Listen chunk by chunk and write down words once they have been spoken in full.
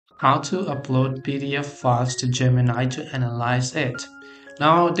How to upload PDF files to Gemini to analyze it.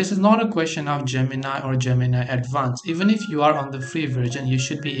 Now, this is not a question of Gemini or Gemini Advanced. Even if you are on the free version, you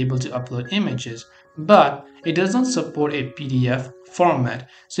should be able to upload images, but it does not support a PDF format.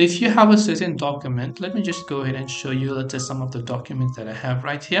 So if you have a certain document, let me just go ahead and show you, let's say, some of the documents that I have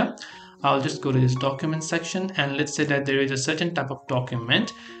right here. I'll just go to this document section, and let's say that there is a certain type of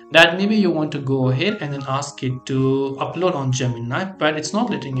document that maybe you want to go ahead and then ask it to upload on Gemini, but it's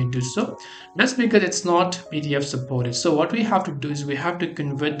not letting you do so. That's because it's not PDF supported. So what we have to do is we have to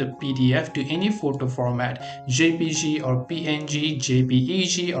convert the PDF to any photo format, JPG or PNG,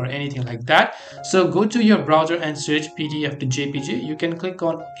 JPEG or anything like that. So go to your browser and search PDF to JPG. You can click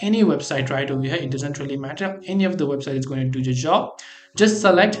on any website right over here. It doesn't really matter. Any of the website is going to do the job. Just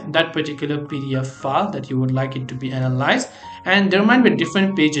select that particular PDF file that you would like it to be analyzed, and there might be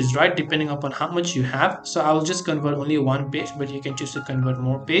different pages, right, depending upon how much you have. So I'll just convert only one page, but you can choose to convert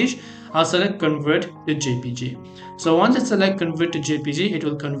more page. I'll select convert to JPG. So once I select convert to JPG, it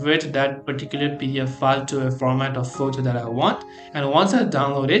will convert that particular PDF file to a format of photo that I want, and once I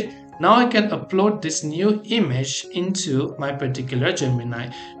download it, now I can upload this new image into my particular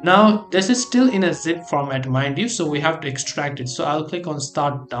Gemini. Now this is still in a zip format, mind you, so we have to extract it. So I'll click on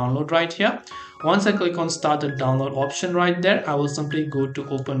start download right here. Once I click on start the download option right there, I will simply go to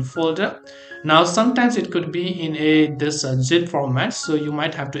open folder. Now sometimes it could be in this zip format, so you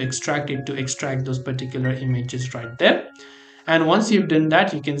might have to extract it to extract those particular images right there. And once you've done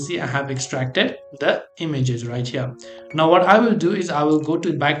that, you can see I have extracted the images right here. Now what I will do is I will go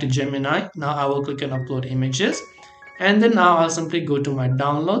back to Gemini. Now I will click on upload images, and then now I'll simply go to my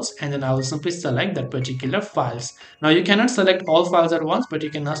downloads, and then I will simply select that particular files. Now you cannot select all files at once, but you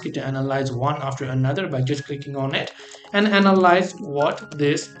can ask it to analyze one after another by just clicking on it and analyze what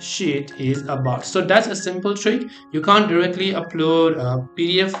this sheet is about. So that's a simple trick. You can't directly upload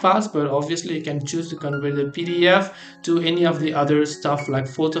PDF files, but obviously you can choose to convert the PDF to any of the other stuff like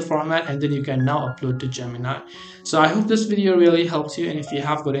photo format, and then you can now upload to Gemini. So I hope this video really helps you, and if you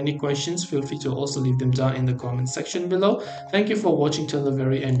have got any questions, feel free to also leave them down in the comment section below. Thank you for watching till the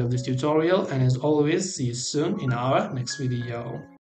very end of this tutorial, and as always, see you soon in our next video.